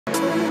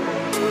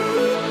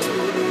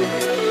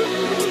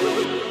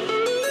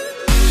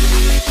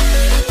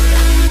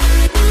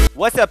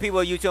What's up, people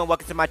of YouTube, and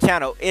welcome to my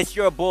channel. It's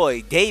your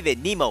boy,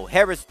 David Nemo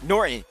Harris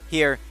Norton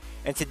here.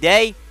 And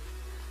today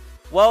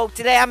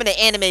I'm in an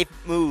anime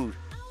mood.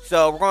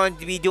 So we're going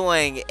to be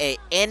doing an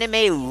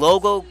anime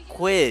logo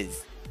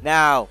quiz.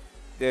 Now,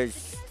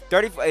 there's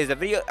a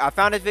video. I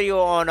found this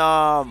video on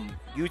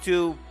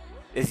YouTube.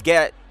 It's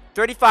got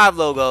 35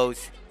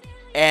 logos,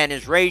 and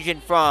it's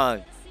ranging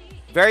from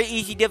very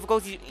easy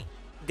difficulty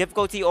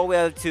all the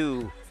way up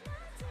to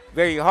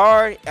very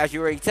hard. As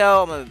you already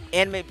tell, I'm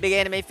a big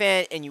anime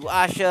fan. And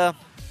Inuyasha,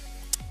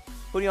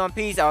 hoodie on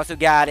piece. I also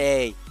got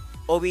a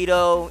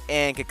Obito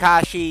and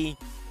Kakashi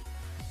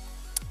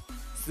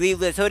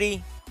sleeveless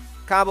hoodie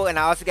combo, and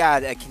I also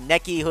got a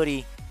Kaneki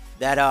hoodie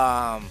that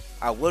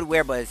I would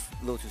wear, but it's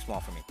a little too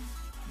small for me.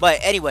 But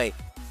anyway,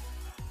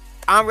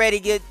 I'm ready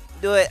to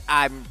do it.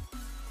 I'm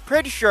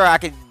pretty sure I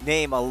could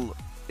name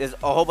there's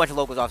a whole bunch of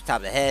logos off the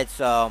top of the head.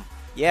 So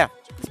yeah,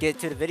 let's get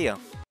to the video.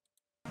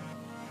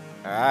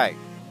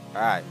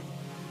 All right,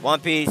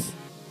 One Piece.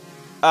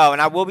 Oh, and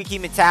I will be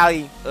keeping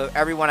tally of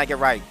everyone I get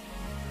right.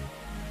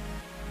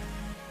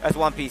 That's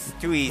One Piece.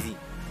 Too easy.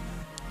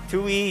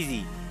 Too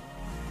easy.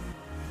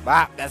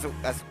 Wow, that's a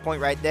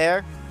point right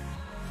there.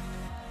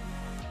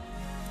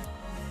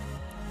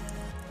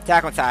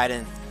 Attack on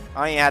Titans. I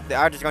don't even have to.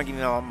 I'm just gonna give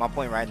you my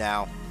point right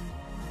now.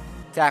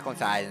 Attack on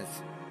Titans.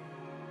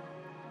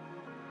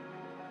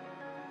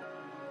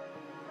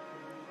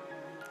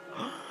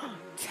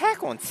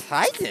 Attack on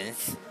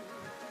Titans.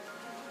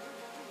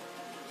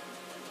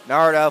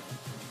 Naruto.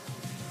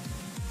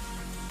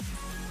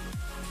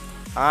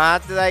 I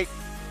have to, like,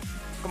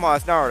 come on,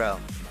 it's Naruto.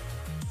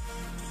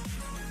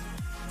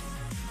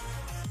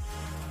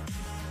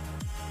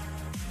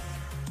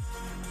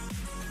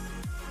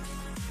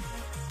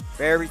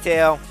 Fairy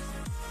Tail.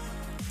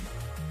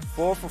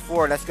 4 for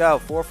 4. Let's go.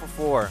 4 for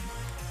 4.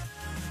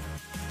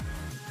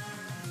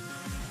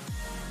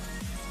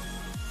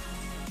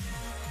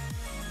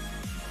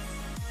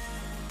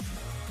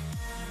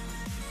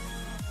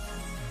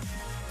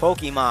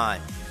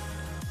 Pokemon.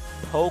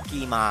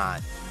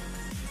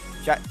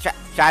 Should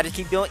I just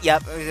keep doing?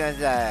 Yep.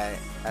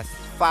 That's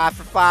 5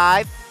 for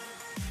 5.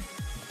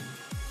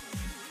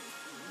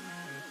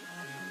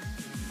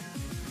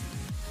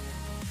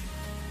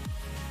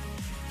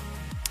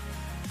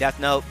 Death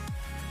Note.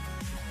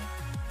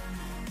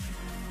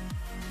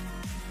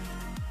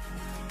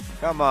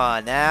 Come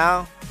on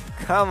now.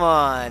 Come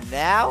on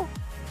now.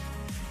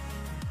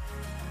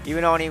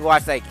 Even though I only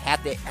watched like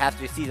half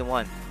the season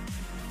 1.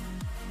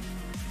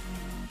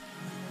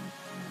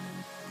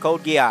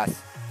 Code Geass.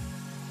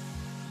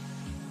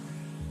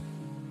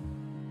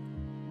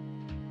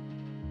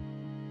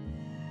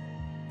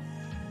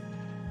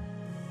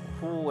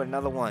 Ooh,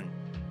 another one.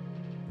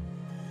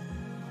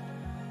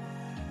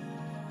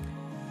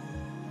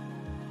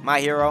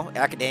 My Hero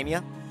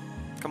Academia.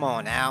 Come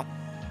on now.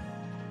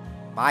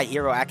 My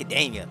Hero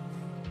Academia.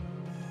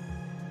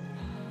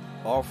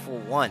 All for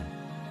One.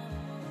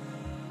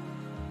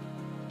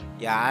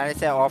 Yeah, I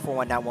said all for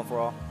one, not one for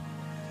all.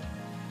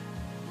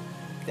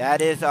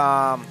 That is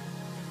Fire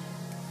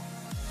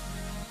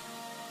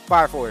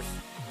Force.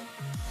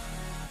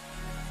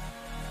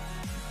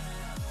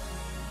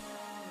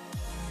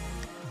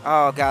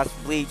 Oh gosh,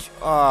 Bleach.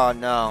 Oh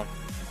no.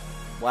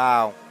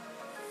 Wow.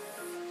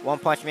 One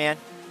Punch Man.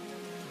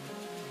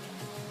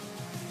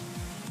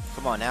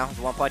 Come on now.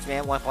 One Punch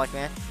Man.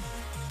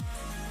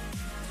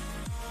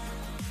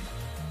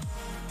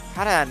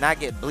 How did I not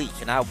get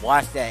Bleach? And I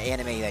watched that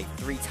anime like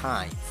 3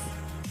 times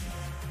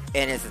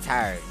in its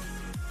entirety.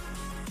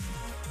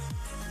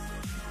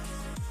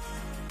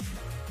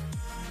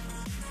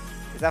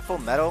 Is that Full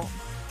Metal?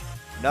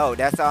 No,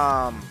 that's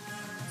some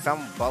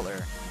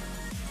Butler.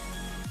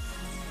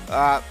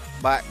 Black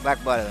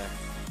Butler.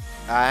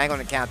 I ain't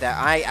gonna count that.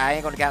 I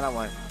ain't gonna count that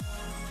one.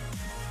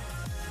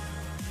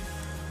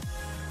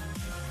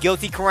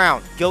 Guilty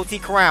Crown.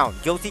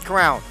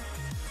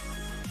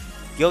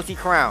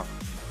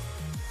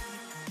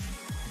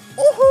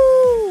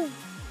 Woohoo!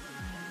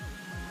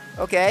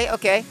 Okay.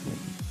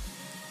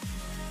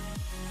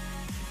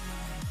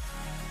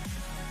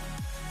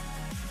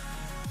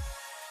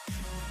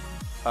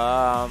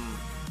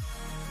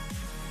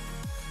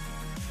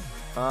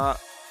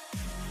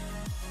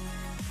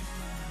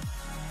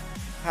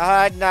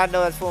 I did not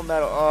know that's Full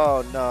Metal.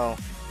 Oh no.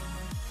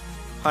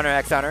 Hunter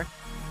x Hunter.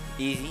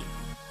 Easy.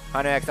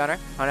 Hunter x Hunter.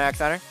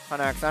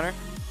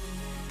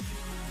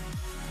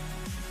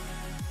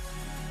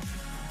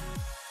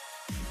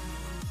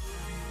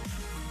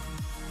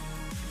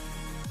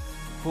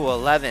 Ooh,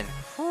 11.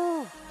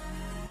 Whew.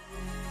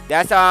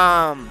 That's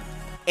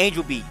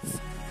Angel Beats.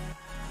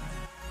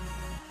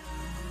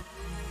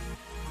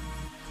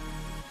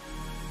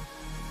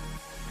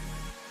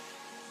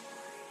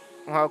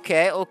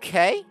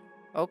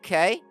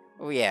 Okay.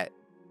 Where we at?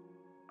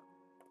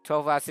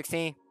 12 out of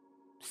 16.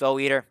 Soul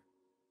Eater.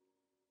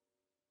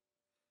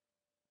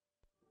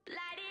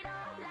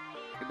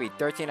 Could be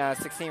 13 out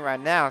of 16 right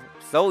now.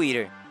 Soul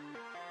Eater.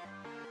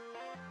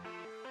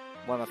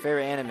 One of my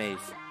favorite animes.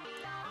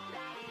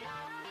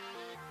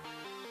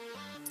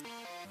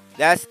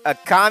 That's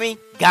Akame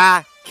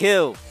ga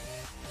Kill.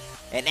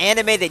 An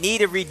anime that need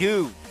to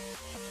redo.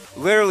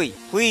 Literally,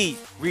 please,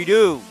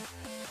 redo.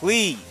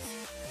 Please.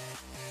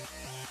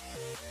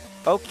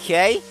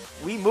 Okay,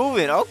 we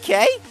moving,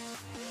 okay.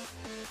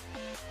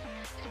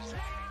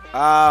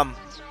 I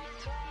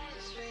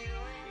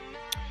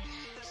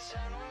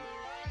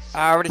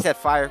already said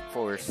Fire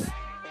Force.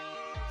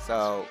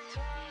 So.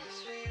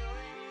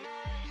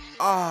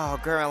 Oh,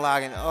 Gurren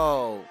Lagann.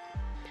 Oh.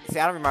 See,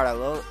 I don't remember that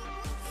logo.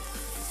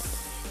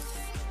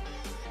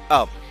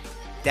 Oh.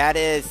 That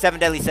is 7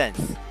 Deadly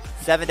Sins.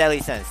 7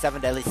 Deadly Sins.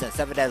 7 Deadly Sins.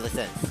 7 Deadly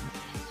Sins.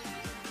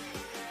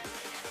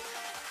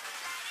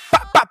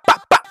 Pop, pop,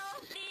 pop, pop.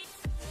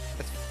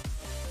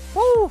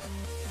 Woo.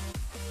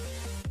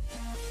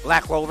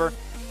 Black Clover.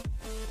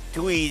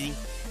 Too easy.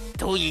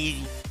 Too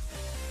easy.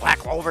 Black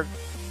Clover.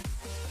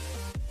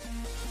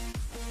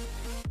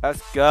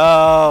 Let's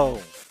go.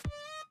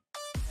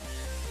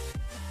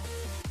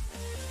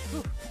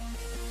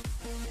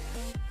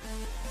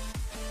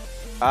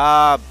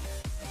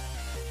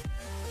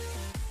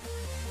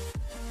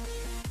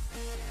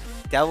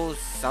 Devil's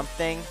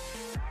something.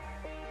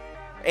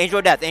 Angel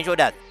of Death. Angel of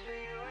Death.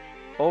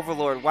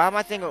 Overlord. Why am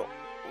I thinking?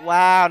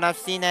 Wow, and I've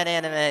seen that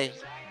anime.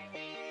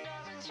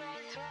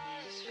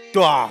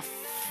 The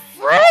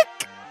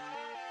frick?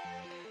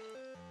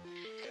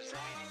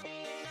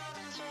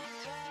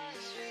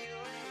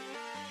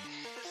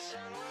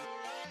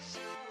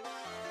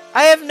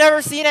 I have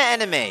never seen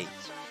an anime.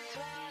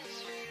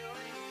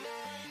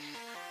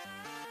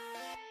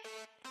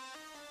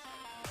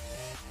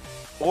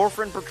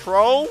 Orphan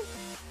Patrol?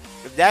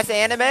 If that's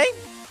anime?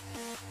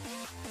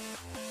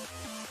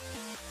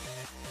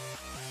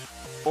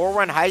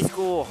 Ouran High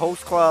School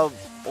Host Club.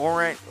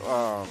 Ouran,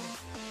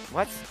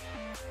 what?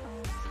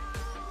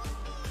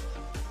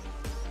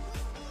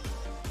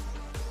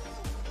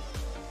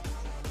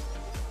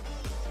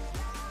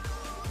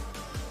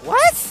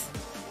 What?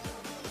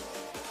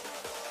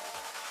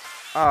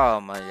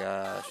 Oh my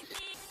gosh.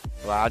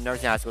 Wow, I've never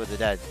seen High School of the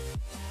Dead.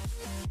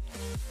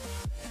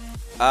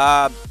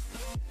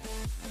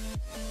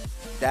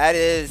 That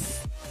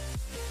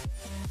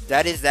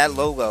is that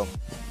logo.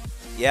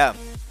 Yeah.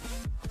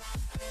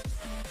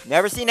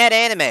 Never seen that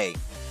anime.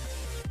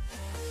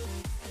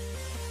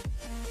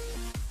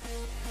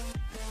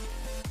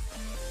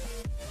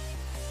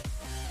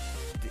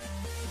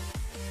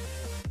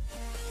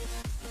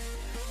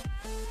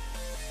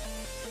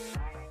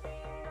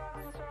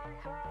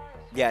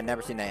 Yeah,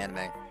 never seen that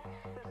anime.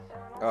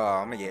 Oh,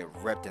 I'm gonna get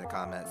ripped in the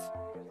comments.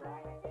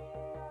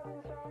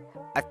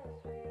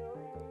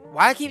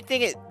 Why I keep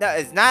thinking that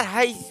it's not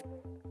high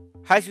school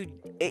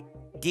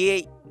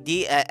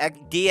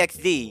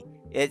DxD.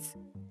 It's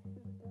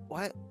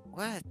what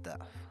the?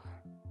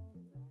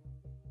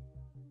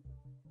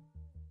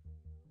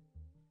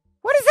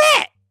 What is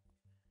that?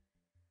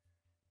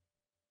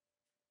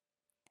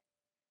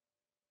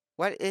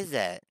 What is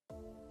that?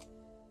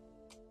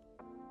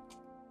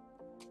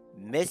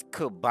 Miss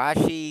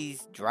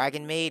Kobashi's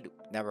Dragon Maid?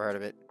 Never heard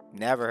of it.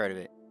 Never heard of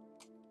it.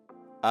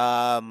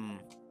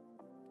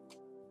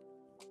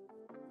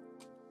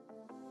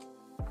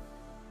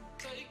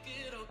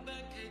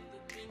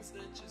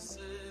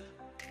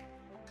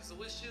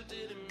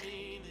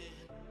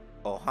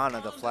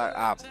 Ohana the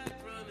Flower.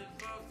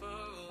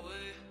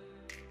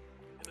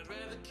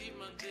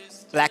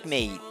 Black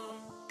Maid.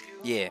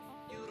 Yeah.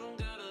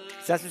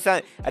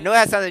 Something. I know it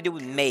has something to do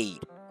with maid.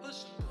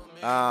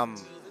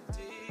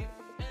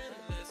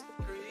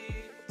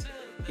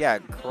 Yeah,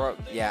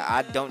 yeah,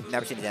 I don't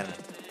never seen the anime.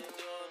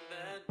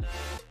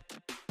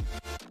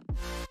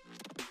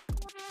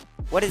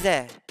 What is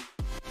that?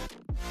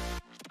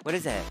 What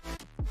is that?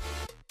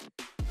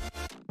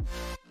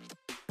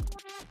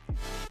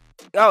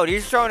 Oh,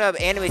 these are showing up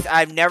animes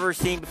I've never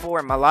seen before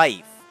in my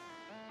life.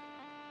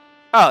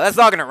 Oh, that's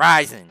Logging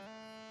Horizon.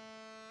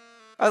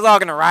 That's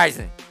Logging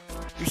Horizon.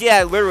 You see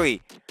that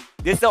literally.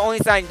 This is the only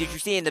sign that you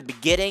see in the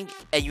beginning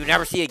and you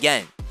never see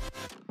again.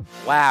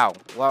 Wow.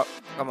 Well,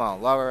 come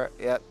on, lower.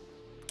 Yep.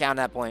 Count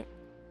that point.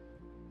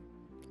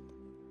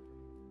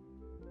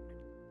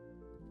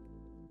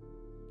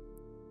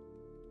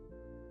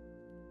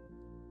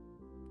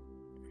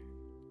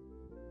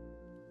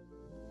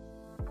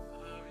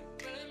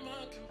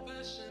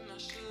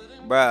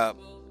 Bruh.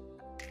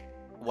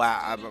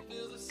 Wow.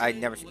 I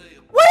never seen.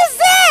 What is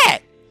that?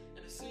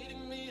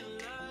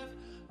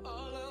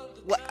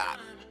 What?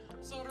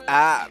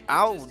 I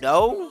don't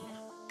know.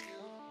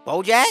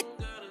 BoJack?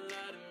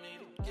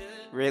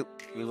 Real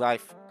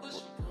life.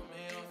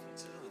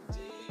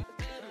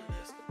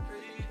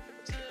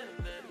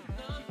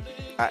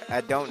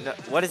 I don't know.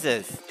 What is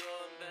this?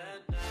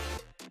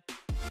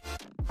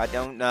 I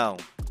don't know.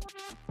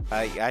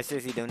 I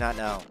seriously do not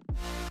know.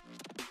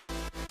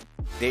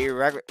 The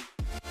irregular.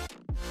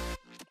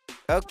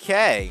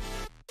 Okay.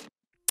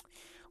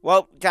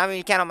 Well, time me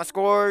to count on my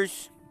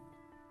scores.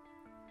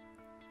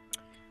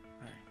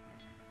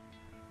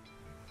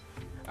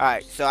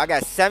 Alright, so I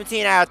got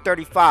 17 out of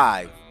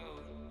 35.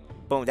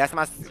 Boom, that's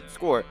my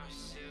score.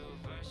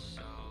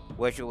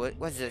 Which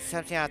was it?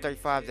 17 out of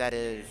 35. That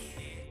is.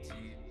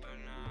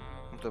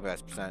 I'm looking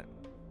at percent.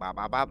 Bop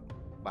bop bop.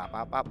 Bop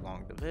bop bop.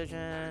 Long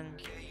division.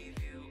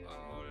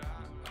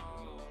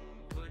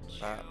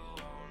 Bop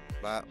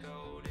bop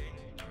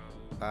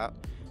bop.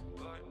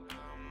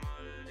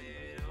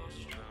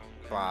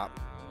 Bop.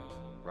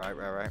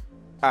 Right.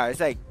 Alright,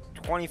 it's like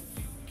 20,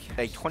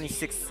 like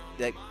 26,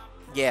 like,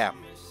 yeah,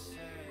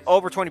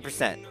 over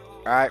 20%.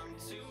 Alright,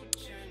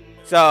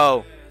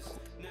 so,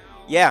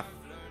 yeah,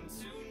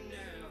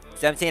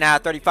 17 out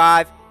of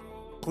 35.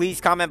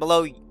 Please comment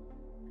below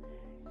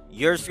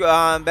your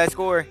best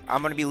score.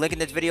 I'm going to be linking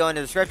this video in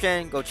the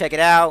description. Go check it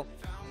out.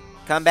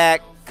 Come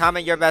back,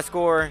 comment your best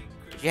score.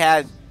 If you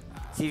have,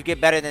 see if you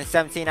get better than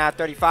 17 out of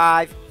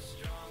 35.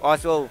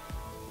 Also,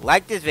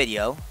 like this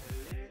video.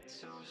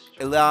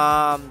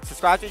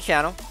 Subscribe to the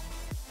channel.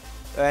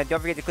 Don't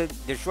forget to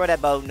destroy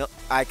that bell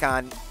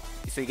icon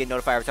so you get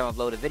notified every time I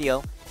upload a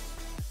video.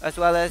 As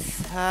well as,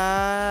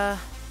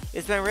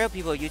 it's been real,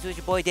 people. You too, it's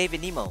your boy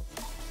David Nemo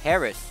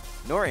Harris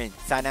Norton.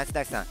 Sign out to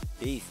next time.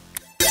 Peace.